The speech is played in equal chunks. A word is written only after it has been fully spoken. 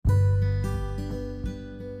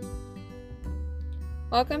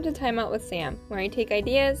Welcome to Time Out with Sam, where I take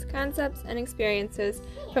ideas, concepts, and experiences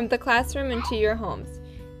from the classroom into your homes.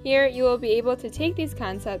 Here, you will be able to take these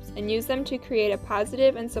concepts and use them to create a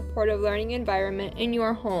positive and supportive learning environment in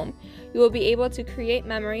your home. You will be able to create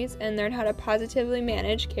memories and learn how to positively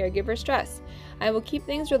manage caregiver stress. I will keep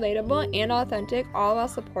things relatable and authentic, all while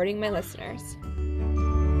supporting my listeners.